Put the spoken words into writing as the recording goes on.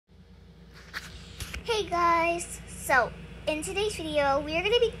Hey guys! So, in today's video, we are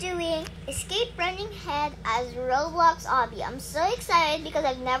going to be doing Escape Running Head as Roblox Obby. I'm so excited because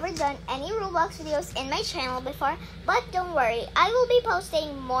I've never done any Roblox videos in my channel before. But don't worry, I will be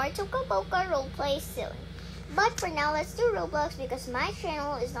posting more Toca Boca roleplay soon. But for now, let's do Roblox because my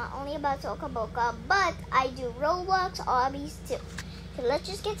channel is not only about Toca Boca, but I do Roblox Obbies too. So let's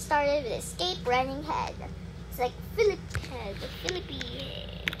just get started with Escape Running Head. It's like Philip Head, Philippine.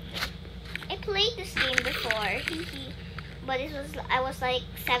 I played this game before, but I was like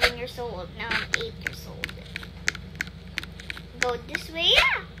 7 years old. Now I'm 8 years old. Go this way,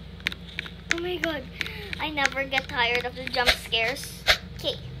 yeah! Oh my god, I never get tired of the jump scares.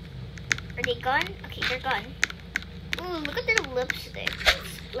 Okay, are they gone? Okay, they're gone. Ooh, look at their lipstick.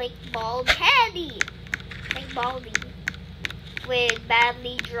 It's like bald heady, like Baldy, with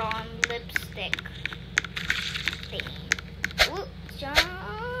badly drawn lipstick thing. Ooh, jump.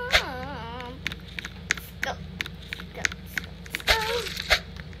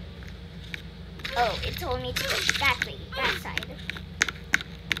 Oh, it told me to go that way, that side.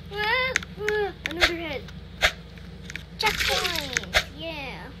 Another head. Checkpoint,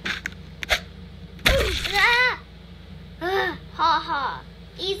 yeah. Ha ha.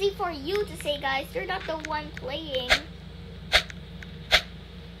 Easy for you to say, guys. You're not the one playing.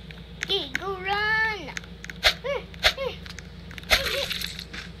 Okay, go run.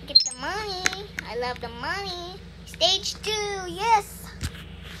 Get the money. I love the money. Stage 2, yes.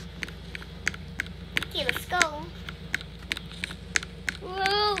 Okay, let's go.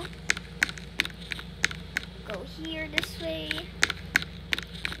 Whoa. Go here this way.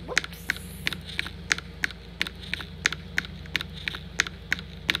 Whoops.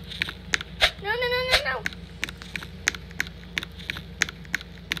 No.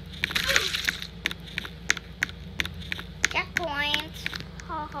 Checkpoint.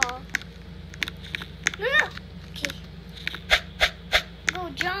 Ha. No. Okay. Go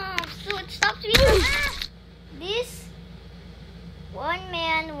jump. So it stops me. This one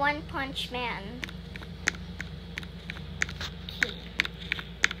man, one punch man. Okay.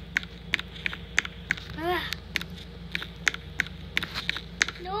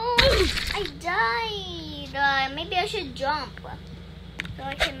 No, I died. Maybe I should jump so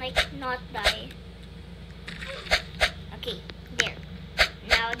I can like not die. Okay, there.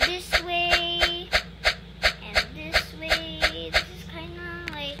 Now this way and this way. This is kind of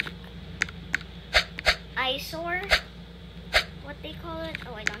like eyesore. What they call it?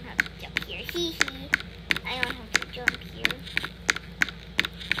 Oh, I don't have to jump here. Hee. I don't have to jump here.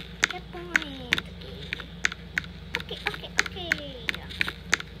 Checkpoint. Okay.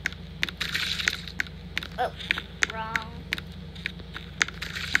 Oh, wrong.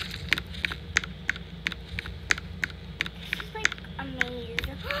 This is like a maze.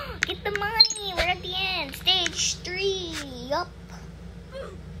 Get the money. We're at the end. Stage 3. Yup.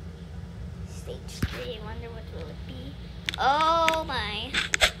 Stage 3. I wonder what will it be. Oh my.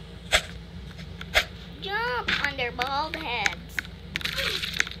 Jump on their bald heads.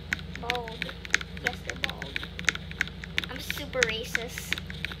 Bald. Yes, they're bald. I'm super racist.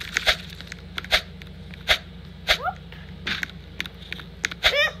 Whoop.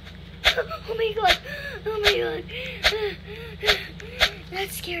 Oh my god. That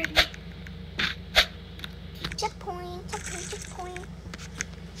scared me. Checkpoint.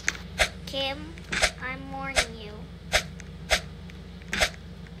 Kim, I'm warning you.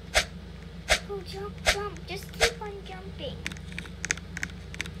 Go jump. Just keep on jumping.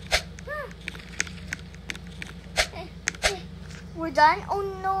 We're done? Oh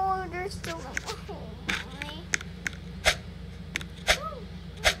no, there's still oh my.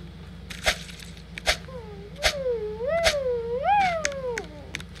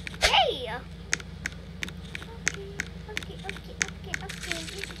 Hey! Okay.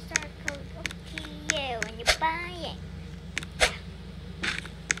 This is our code. Okay, yeah, when you buy it. Yeah.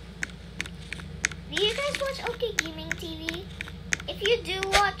 Do you guys watch OK Gaming TV? If you do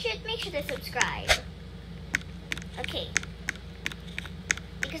watch it, make sure to subscribe. Okay.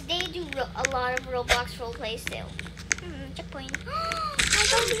 Because they do a lot of Roblox roleplays too. Checkpoint. I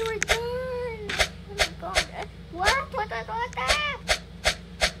thought we were done. Oh my god. What?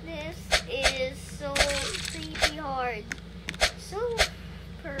 This is so creepy hard.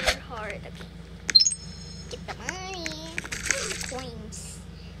 Super hard. Okay. Get the money. Coins.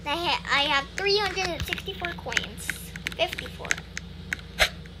 I have 364 coins. 54.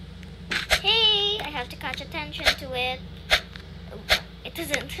 Hey, I have to catch attention to it. Oh, it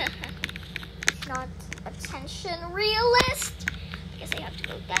doesn't. It's not attention realist. I guess I have to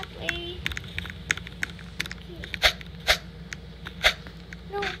go that way. Okay.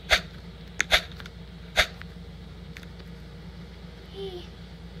 No.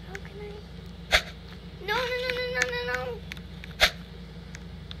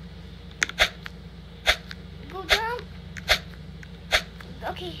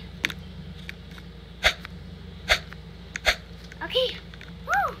 Okay. Okay.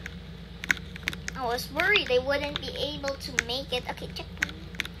 Woo! I was worried they wouldn't be able to make it. Okay, check.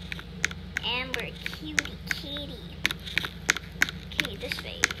 Amber, cutie, kitty. Okay, this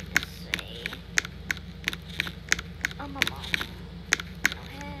way, this way. Oh, my mom. No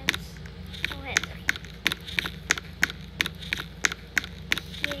heads. No heads, okay.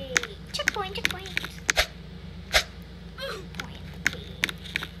 Okay. Checkpoint, checkpoint. Point, okay.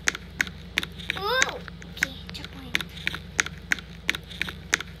 Oh! Okay, checkpoint.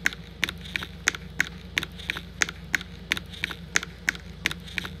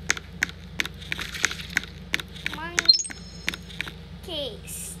 Okay,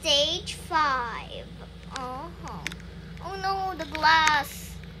 stage 5. Oh no, the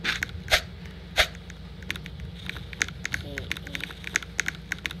glass. Okay.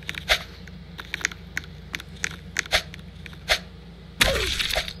 Okay.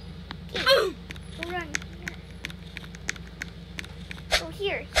 Go run. Go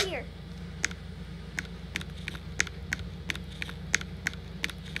here, here.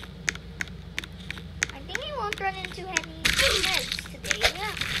 I think I won't run into any heads today,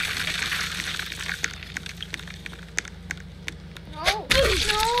 yeah. No!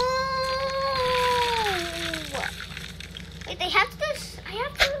 No! Wait, I have to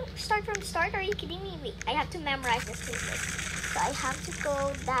start from the start? Are you kidding me? Wait, I have to memorize this first. So I have to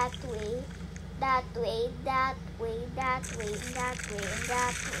go that way, that way, that way, that way, and that way, and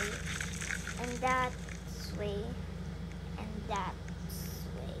that way, and that way, and that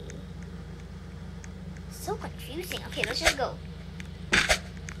way. So confusing. Okay, let's just go.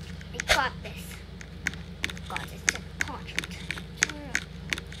 We got this. Got this. Contract.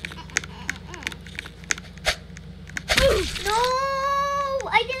 No!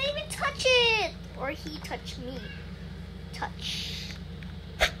 I didn't even touch it! Or he touched me. Touch.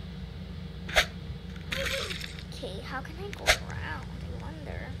 Okay, how can I go around? I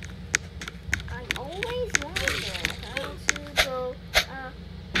wonder. I always wonder how to go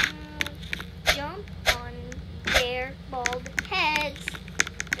jump on their bald heads.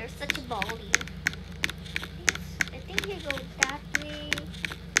 They're such a baldy. I think you go that way.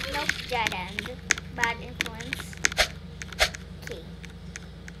 Nope, dead end. Bad influence. Okay.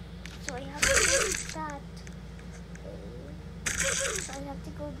 So I have to go that way. So I have to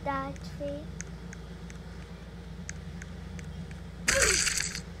go that way.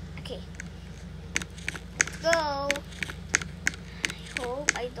 Okay. Let's go. I hope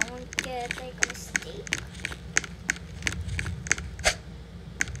I don't get like a mistake.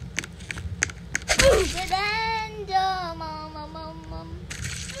 Dead end.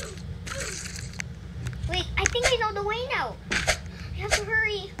 Wait, I think I know the way now. I have to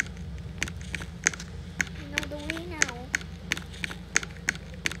hurry. I know the way now.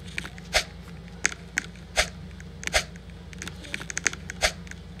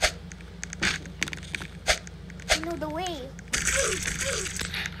 I know the way.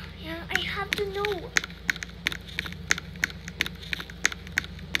 Yeah, I have to know.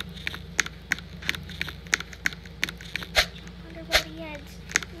 Underbody heads.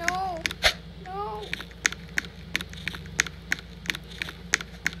 No. No.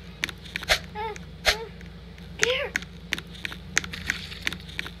 There.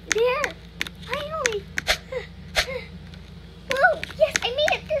 There. Finally. Whoa. Yes, I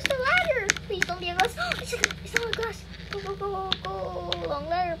made it. There's the ladder. Please don't be a glass. It's not a glass. Go, go, go, go. Long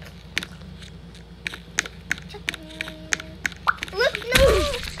ladder. Look, no.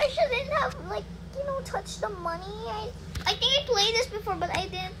 I shouldn't have, touched the money. I think I played this before, but I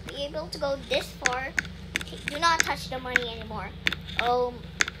didn't be able to go this far. Okay, do not touch the money anymore. Oh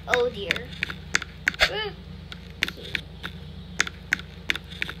dear. Okay.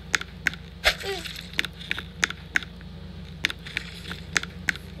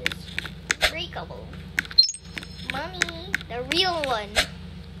 It's breakable. Mommy, the real one.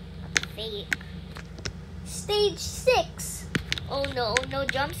 Not the fake. Stage 6. Oh no, no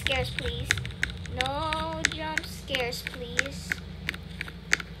jump scares, please. No jump scares, please.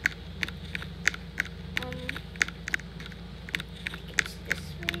 I think it's this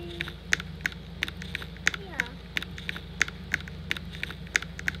way. Yeah.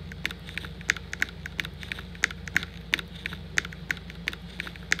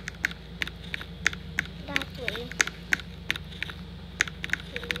 That way.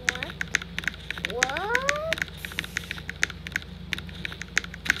 Okay, what?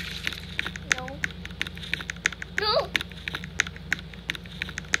 No.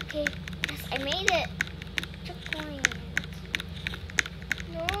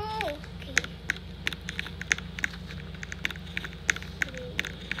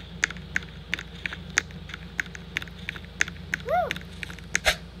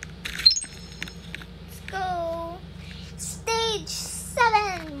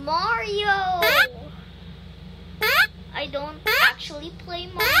 play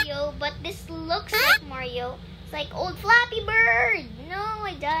Mario, but this looks like Mario. It's like old Flappy Bird. No,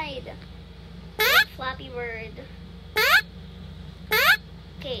 I died. Old Flappy Bird.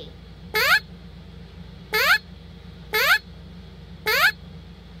 Okay.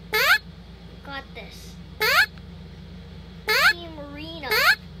 Got this. Team Rina.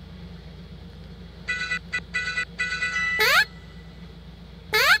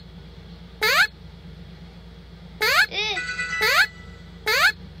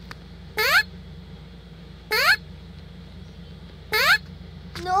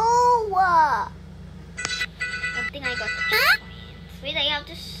 No! Good thing I got the checkpoints. Wait, I have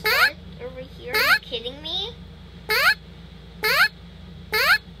to start over here. Are you kidding me?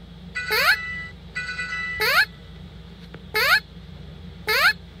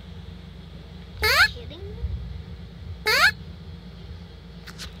 Kidding me?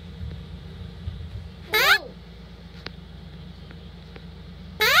 No!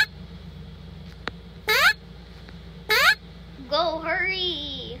 Go,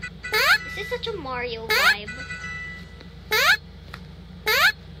 hurry! This is such a Mario vibe.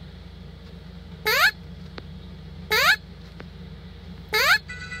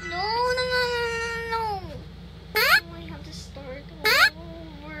 No! Oh, I have to start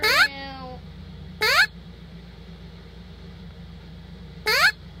over now.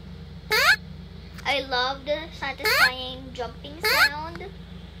 I love the satisfying jumping sound.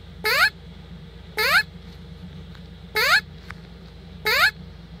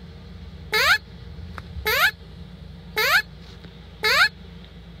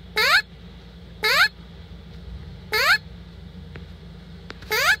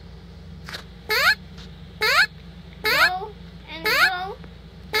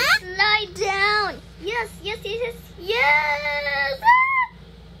 Yes! Ah!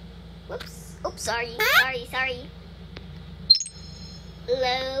 Whoops. Oops, sorry.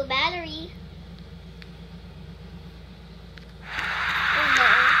 Low battery. Oh no.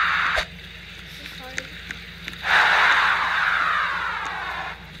 So sorry.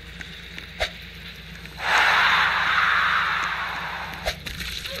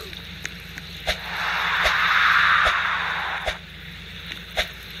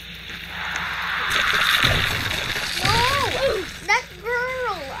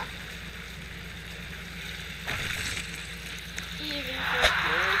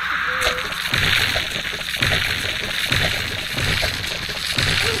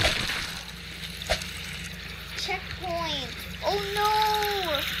 Checkpoint. Oh no!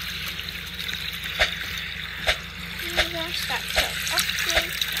 Start code. Okay.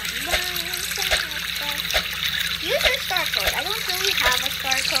 Use your start code. I don't really have a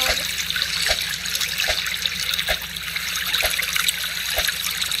start code.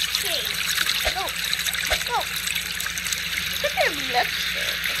 Okay. Go. Look at their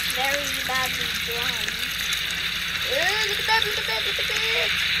lipstick. It's very badly drawn. Look at that.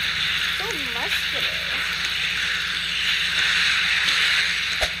 So muscular.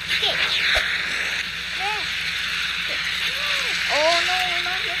 Okay. There. Oh no, we're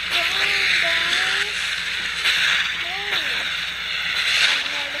not yet done, guys. No.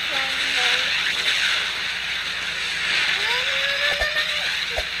 Ignore the flying ball.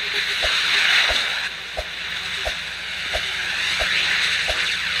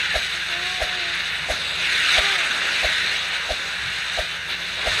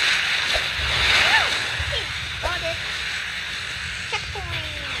 Got it. Checkpoint.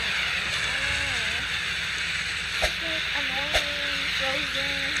 Annoying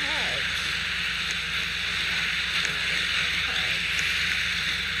frozen head.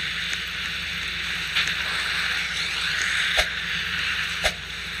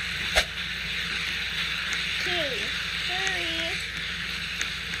 Okay, hurry.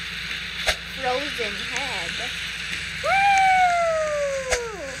 Frozen head. Woo!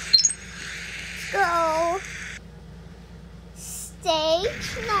 Let's go. Stage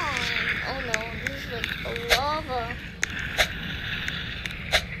 9. Oh no, this is like a lava.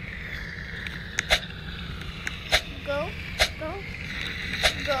 Go.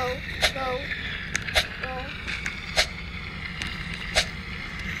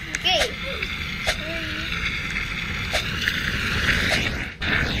 Okay.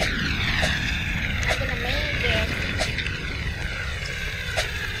 I'm gonna make it.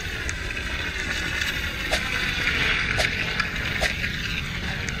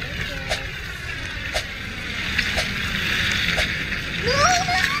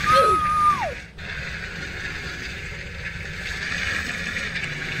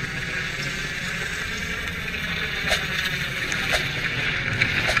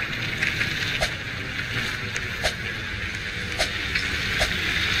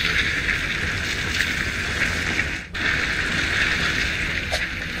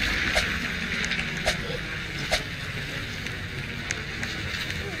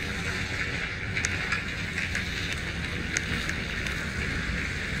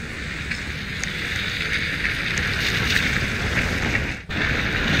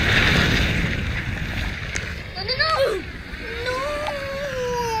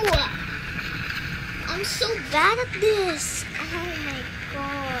 this. Oh my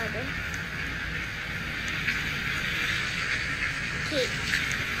god. Okay.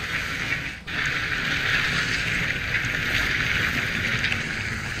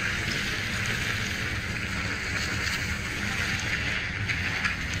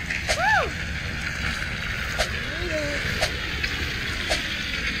 Woo! Made it.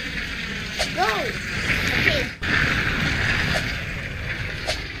 Go. Okay.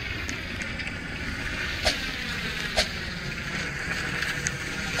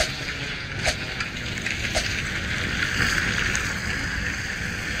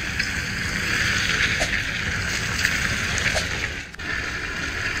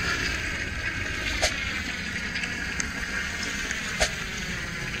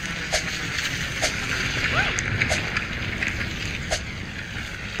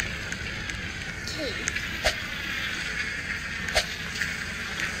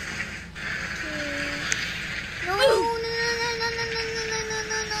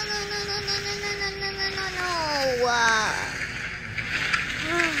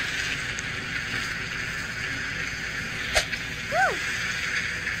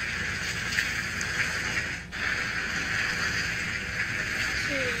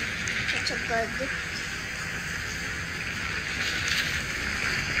 Such a good.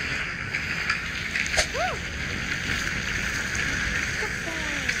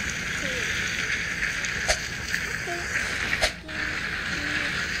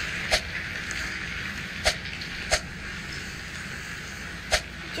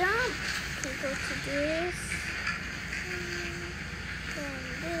 Jump. Okay, go to this. Then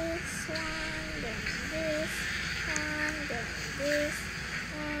this one. Then this one. Then this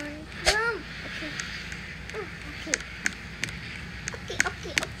one. Jump. Okay. Oh, okay.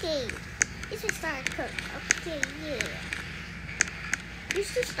 Okay. It's a star code. Okay, yeah.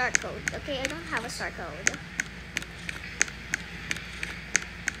 Use the star code. Okay, I don't have a star code.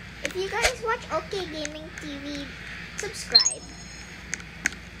 If you guys watch OK Gaming TV, subscribe.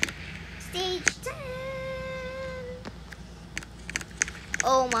 Stage 10.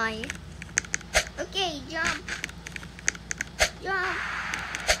 Oh my. Okay, jump. Jump.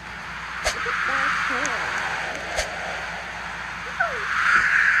 Look at that hair.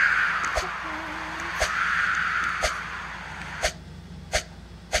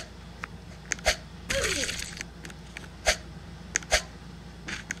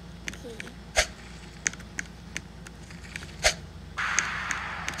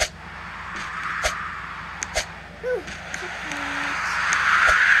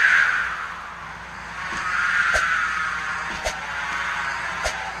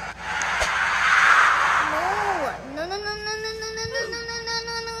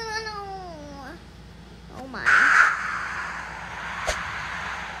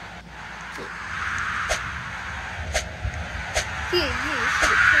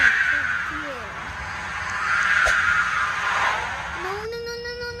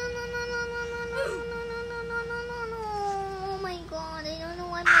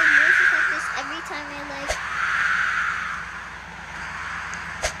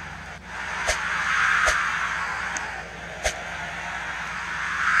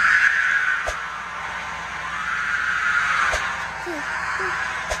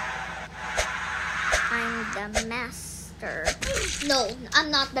 I'm the master. No, I'm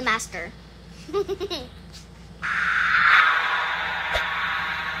not the master.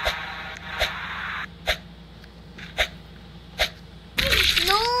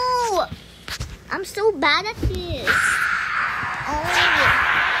 No! I'm so bad at this. Oh.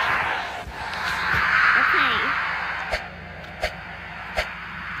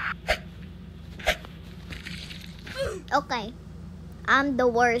 Okay. Okay. I'm the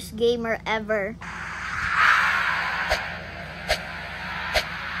worst gamer ever.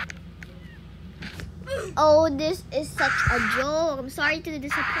 Oh, this is such a joke. I'm sorry to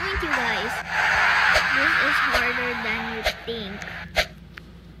disappoint you guys. This is harder than you think.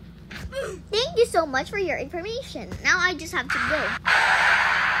 Thank you so much for your information. Now I just have to go.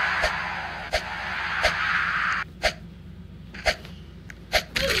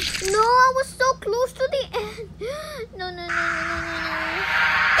 No, I was so close to the end. No.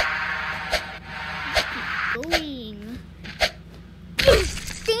 Keep going.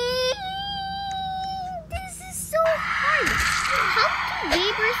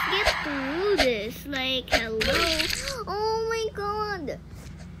 Gamers get through this. Like, hello. Oh my god.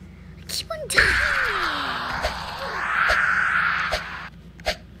 Keep on dying.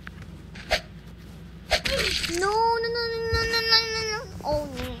 No.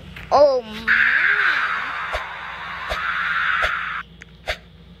 Oh my.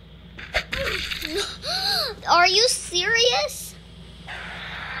 Are you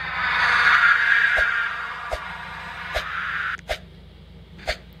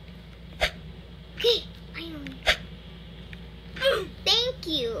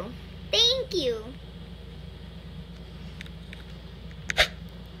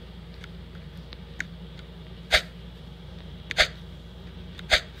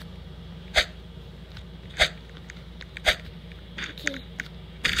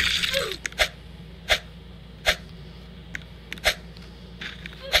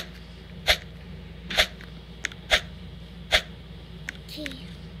Okay.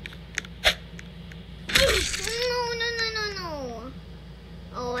 No.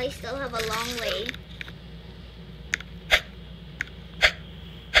 Oh, I still have a long way.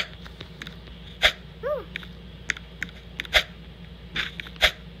 Whew.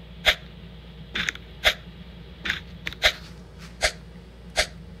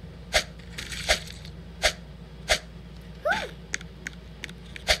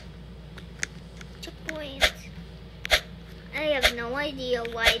 2 points. I have no idea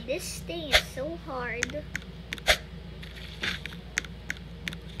why this thing is so hard.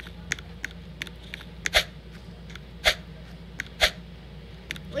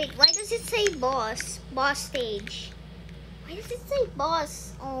 Wait, why does it say boss? Boss stage. Why does it say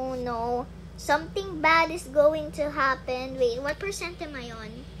boss? Oh no. Something bad is going to happen. Wait, what percent am I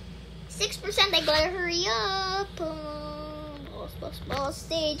on? 6%. I gotta hurry up. Boss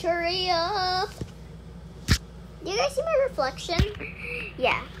stage. Hurry up. Do you guys see my reflection?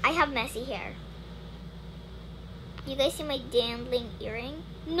 Yeah, I have messy hair. You guys see my dangling earring?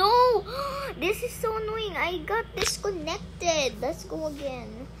 No! This is so annoying. I got disconnected. Let's go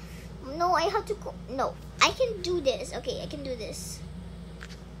again. No, I have to go. No, I can do this. Okay, I can do this.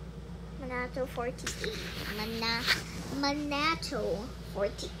 Manato 48. Manato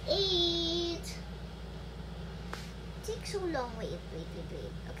 48. Takes so long. Wait.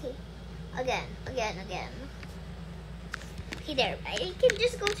 Okay. Again. Okay, there. I can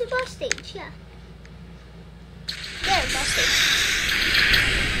just go to boss stage. Yeah. There, boss stage.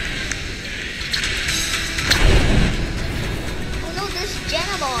 Oh no, there's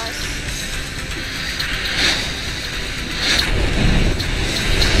Jenna boss.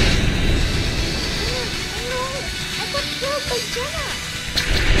 Oh no, I got killed by Jenna.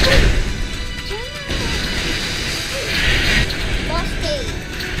 Boss stage.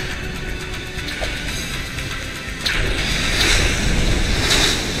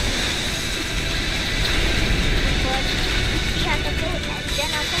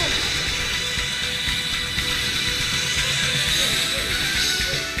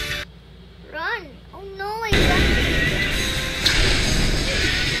 Run! Oh no, I got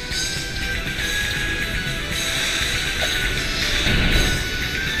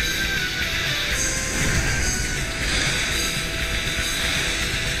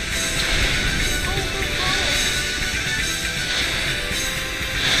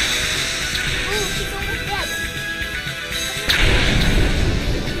she's almost dead.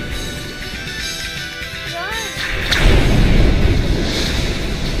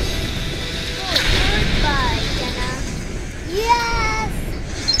 Yes!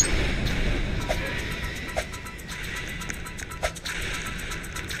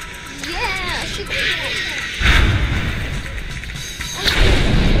 Yeah, she got it.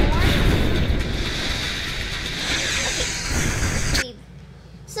 Okay,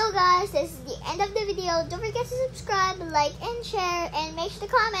 so guys, this is the end of the video. Don't forget to subscribe, like, and share, and make sure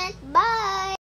to comment. Bye!